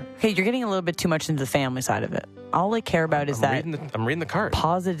happiness here. Okay, you're getting a little bit too much into the family side of it. All I care about is I'm reading the card.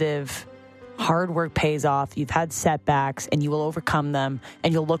 Positive, hard work pays off. You've had setbacks, and you will overcome them,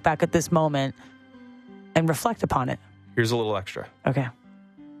 and you'll look back at this moment and reflect upon it. Here's a little extra. Okay.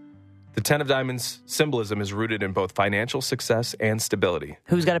 The 10 of Diamonds symbolism is rooted in both financial success and stability.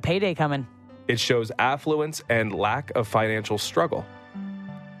 Who's got a payday coming? It shows affluence and lack of financial struggle.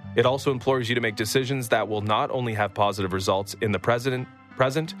 It also implores you to make decisions that will not only have positive results in the present,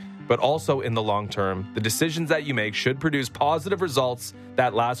 but also in the long term. The decisions that you make should produce positive results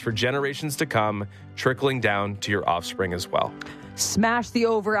that last for generations to come, trickling down to your offspring as well. Smash the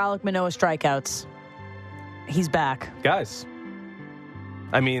over Alec Manoah strikeouts. He's back. Guys,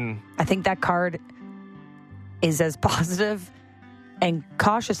 I think that card is as positive and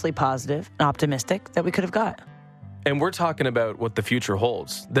cautiously positive and optimistic that we could have got. And we're talking about what the future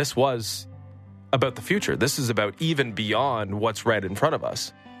holds. This was about the future. This is about even beyond what's right in front of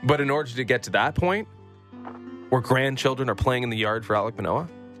us. But in order to get to that point, where grandchildren are playing in the yard for Alec Manoah,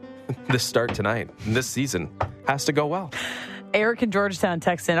 this start tonight, this season, has to go well. Eric in Georgetown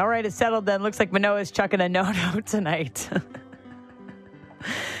texts in, all right, it's settled then. Looks like Manoah is chucking a no-no tonight.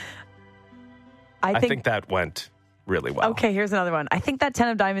 I think that went really well. Okay, here's another one. I think that 10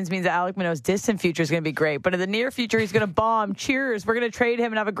 of Diamonds means that Alec Manoah's distant future is going to be great, but in the near future, he's going to bomb. Cheers. We're going to trade him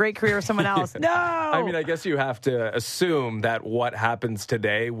and have a great career with someone else. No! I guess you have to assume that what happens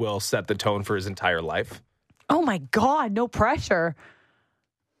today will set the tone for his entire life. Oh, my God. No pressure.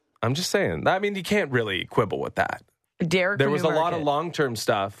 I'm just saying. You can't really quibble with that. Derek, there was a lot of long-term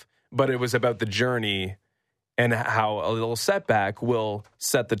stuff, but it was about the journey and how a little setback will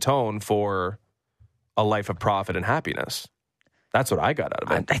set the tone for a life of profit and happiness. That's what I got out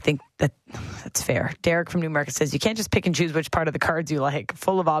of it. I think that's fair. Derek from Newmarket says, you can't just pick and choose which part of the cards you like.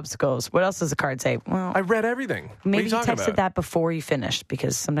 Full of obstacles. What else does the card say? Well, I read everything. Maybe you texted that before you finished,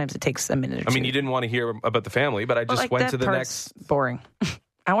 because sometimes it takes a minute or two. You didn't want to hear about the family, but I just went to the next. Boring.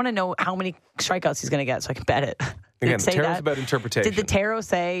 I want to know how many strikeouts he's going to get so I can bet it. Again, tarot's about interpretation. Did the tarot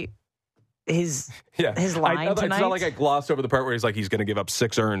say his line tonight? It's not like I glossed over the part where he's going to give up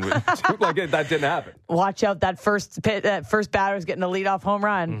 6 earned. That didn't happen. Watch out, that first batter is getting a leadoff home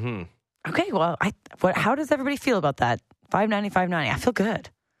run. Mm-hmm. Okay, well, how does everybody feel about that? 590. I feel good.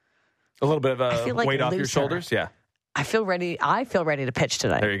 A little bit of a weight off your shoulders? Yeah. I feel ready to pitch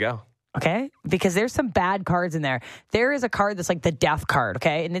tonight. There you go. Okay? Because there's some bad cards in there. There is a card that's like the death card,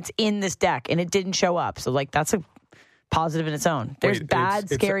 okay? And it's in this deck, and it didn't show up. So, that's a positive in its own. There's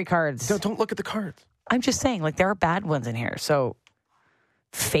scary cards. Don't look at the cards. I'm just saying, there are bad ones in here. So,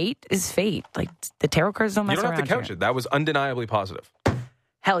 fate is fate. The tarot cards don't mess around. You don't have to couch it. That was undeniably positive.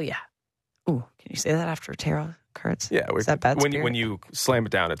 Hell yeah. Ooh, can you say that after tarot cards? Yeah. Is that bad spirit? When you slam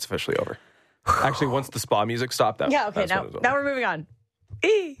it down, it's officially over. Actually, once the spa music stopped, yeah, okay, now we're moving on.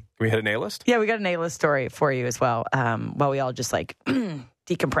 Can we hit an A-list? Yeah, we got an A-list story for you as well. While we all just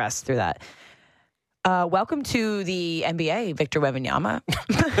decompress through that. Welcome to the NBA, Victor Wembanyama.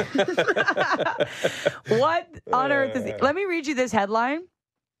 What on earth is he? Let me read you this headline,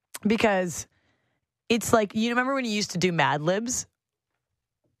 because it's you remember when you used to do Mad Libs?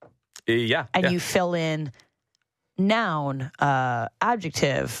 Yeah. And you fill in noun,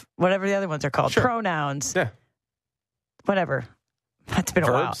 adjective, whatever the other ones are called, pronouns. Yeah. Whatever. That's been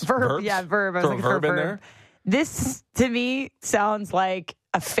a while. Verb. Yeah, verb. I was Throw looking verb for in there. This, to me, sounds like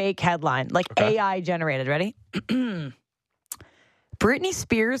a fake headline, like AI generated. Ready? Britney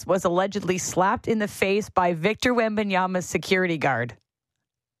Spears was allegedly slapped in the face by Victor Wembanyama's security guard.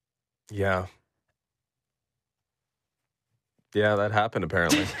 Yeah. Yeah, that happened,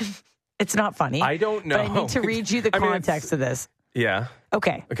 apparently. It's not funny. I don't know. But I need to read you the context of this. Yeah.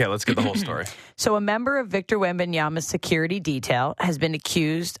 Okay. Okay, let's get the whole story. So a member of Victor Wembanyama's security detail has been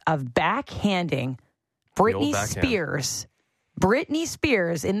accused of backhanding Britney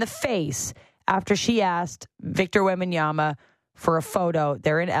Spears in the face after she asked Victor Wembanyama for a photo.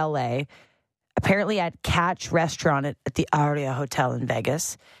 They're in L.A., apparently at Catch Restaurant at the Aria Hotel in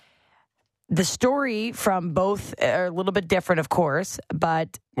Vegas. The story from both are a little bit different, of course,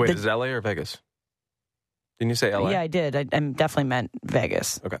 but... Wait, is it L.A. or Vegas? Didn't you say L.A.? Yeah, I did. I definitely meant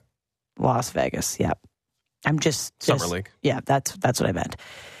Vegas. Okay. Las Vegas, yep. I'm just... Summer League. Yeah, that's what I meant.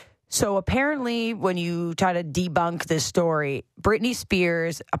 So apparently, when you try to debunk this story, Britney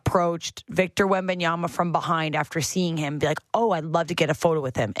Spears approached Victor Wembanyama from behind after seeing him, be like, oh, I'd love to get a photo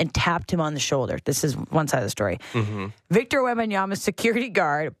with him, and tapped him on the shoulder. This is one side of the story. Mm-hmm. Victor Wembanyama's security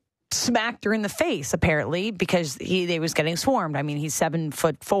guard smacked her in the face, apparently, because they was getting swarmed. I mean, he's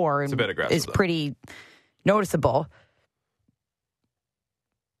 7'4" and it's a bit aggressive, is pretty noticeable.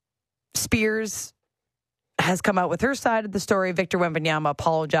 Spears has come out with her side of the story. Victor Wembanyama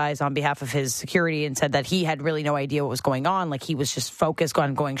apologized on behalf of his security and said that he had really no idea what was going on. Like, he was just focused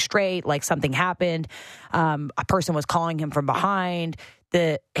on going straight, like something happened. A person was calling him from behind.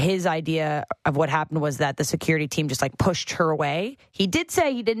 His idea of what happened was that the security team just like pushed her away. He did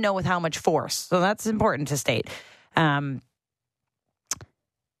say he didn't know with how much force. So that's important to state.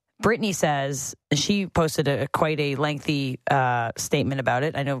 Britney says she posted quite a lengthy statement about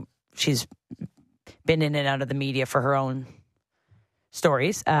it. I know she's been in and out of the media for her own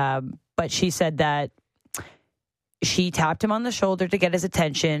stories. But she said that she tapped him on the shoulder to get his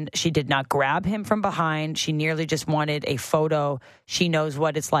attention. She did not grab him from behind. She nearly just wanted a photo. She knows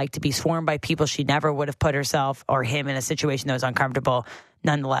what it's like to be swarmed by people. She never would have put herself or him in a situation that was uncomfortable.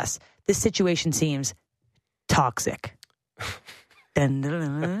 Nonetheless, this situation seems toxic. We're going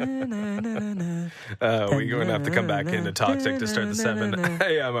to have to come back into toxic to start the 7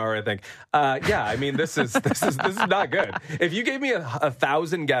 a.m. hour, I think. Yeah, I mean, this is not good. If you gave me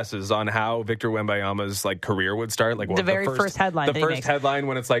 1,000 guesses on how Victor Wembanyama's like career would start, like the first headline, headline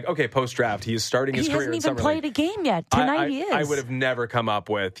when it's like, okay, post draft, he's starting his career. He hasn't even played a game yet. Tonight he is. I would have never come up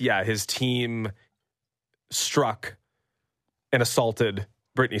with, his team struck and assaulted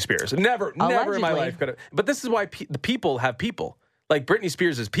Britney Spears. Never in my life could have. But this is why the people have people. Like, Britney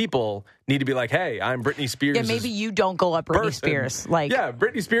Spears' people need to be like, hey, I'm Britney Spears. Yeah, maybe you don't go up Britney Spears.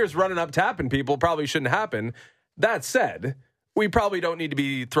 Britney Spears running up tapping people probably shouldn't happen. That said, we probably don't need to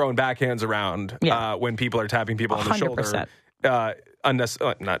be throwing backhands around when people are tapping people on the 100%. Shoulder.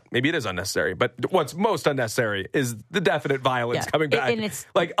 Maybe it is unnecessary, but what's most unnecessary is the definite violence coming back. And it's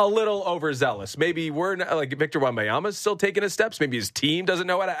like a little overzealous. Maybe we're not, like Victor Wembanyama's still taking his steps. Maybe his team doesn't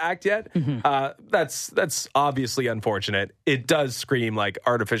know how to act yet. Mm-hmm. That's obviously unfortunate. It does scream like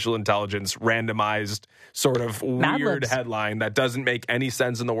artificial intelligence, randomized sort of weird headline that doesn't make any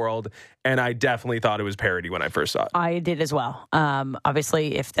sense in the world. And I definitely thought it was parody when I first saw it. I did as well.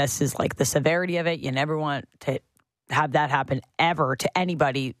 Obviously, if this is like the severity of it, you never want to have that happen ever to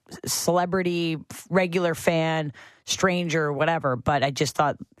anybody, celebrity, regular fan, stranger, whatever. But I just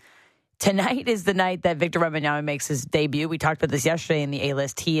thought tonight is the night that Victor Wembanyama makes his debut. We talked about this yesterday in the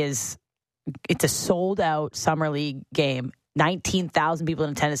A-list. It's a sold out summer league game. 19,000 people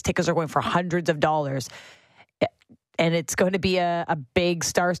in attendance. Tickets are going for hundreds of dollars. And it's going to be a big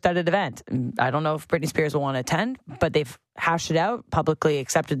star-studded event. I don't know if Britney Spears will want to attend, but they've hashed it out, publicly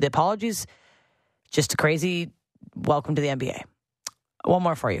accepted the apologies. Just a crazy welcome to the NBA. One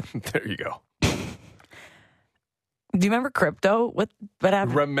more for you. There you go. Do you remember crypto? What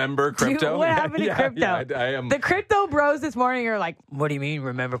happened? Remember crypto? What happened to crypto? Yeah, I am. The crypto bros this morning are like, what do you mean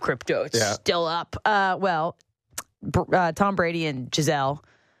remember crypto? It's still up. Tom Brady and Giselle,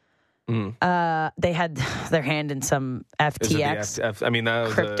 they had their hand in some FTX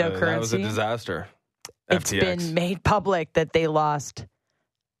cryptocurrency. That was a disaster. It's been made public that they lost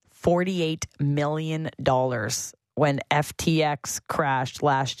 $48 million when FTX crashed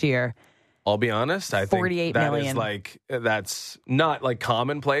last year. I'll be honest, I think that's not like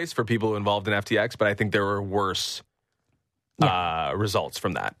commonplace for people involved in FTX, but I think there were worse results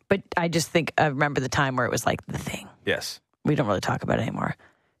from that. But I just think I remember the time where it was like the thing. Yes. We don't really talk about it anymore.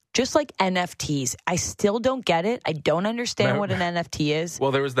 Just like NFTs. I still don't get it. I don't understand what an NFT is. Well,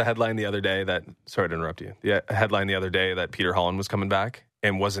 there was the headline the other day that, sorry to interrupt you, the headline the other day that Peter Holland was coming back.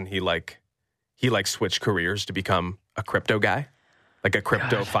 And wasn't he like, he like switched careers to become a crypto guy, like a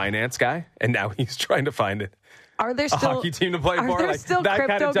crypto finance guy, and now he's trying to find it. Are there still a hockey team to play for? There Like, still that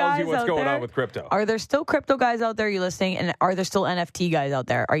crypto kind of tells guys you what's out going there? on with crypto. Are there still crypto guys out there? Are you listening? And are there still NFT guys out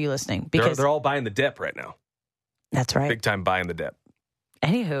there? Are you listening? Because they're all buying the dip right now. That's right. Big time buying the dip.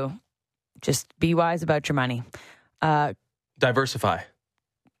 Anywho, just be wise about your money. Diversify.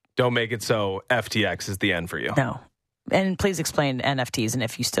 Don't make it so FTX is the end for you. No. And please explain NFTs and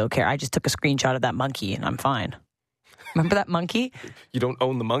if you still care. I just took a screenshot of that monkey and I'm fine. Remember that monkey? You don't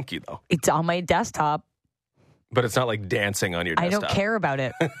own the monkey, though. It's on my desktop. But it's not like dancing on your desktop. I don't care about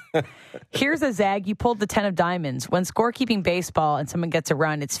it. Here's a zag. You pulled the 10 of diamonds. When scorekeeping baseball and someone gets a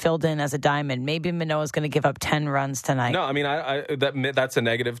run, it's filled in as a diamond. Maybe Manoah's going to give up 10 runs tonight. No, I mean, that's a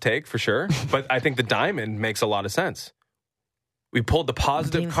negative take for sure. But I think the diamond makes a lot of sense. We pulled the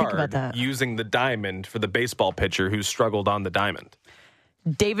positive card using the diamond for the baseball pitcher who struggled on the diamond.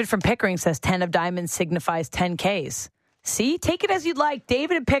 David from Pickering says 10 of diamonds signifies 10 Ks. See? Take it as you'd like.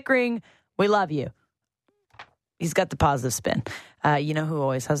 David and Pickering, we love you. He's got the positive spin. You know who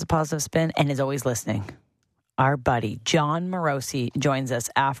always has a positive spin and is always listening? Our buddy, John Morosi, joins us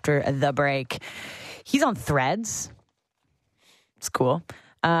after the break. He's on Threads. It's cool.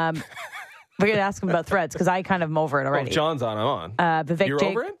 We're going to ask him about Threads because I kind of am over it already. Oh, John's on, I'm on. You're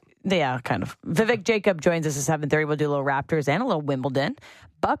over it? Yeah, kind of. Vivek Jacob joins us at 7:30. We'll do a little Raptors and a little Wimbledon.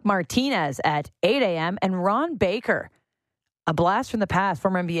 Buck Martinez at 8 a.m. And Ron Baker, a blast from the past,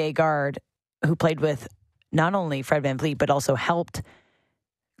 former NBA guard who played with not only Fred VanVleet, but also helped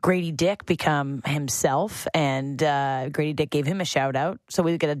Grady Dick become himself. And Grady Dick gave him a shout out. So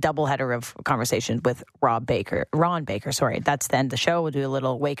we get a double header of conversation with Ron Baker. That's the end of the show. We'll do a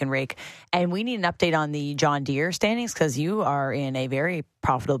little wake and rake. And we need an update on the John Deere standings because you are in a very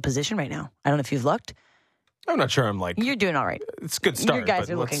profitable position right now. I don't know if you've looked. I'm not sure You're doing all right. It's a good start. Your guys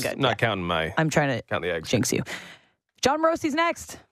are looking good. Not counting I'm trying to count the eggs. jinx you. John Morosi's next.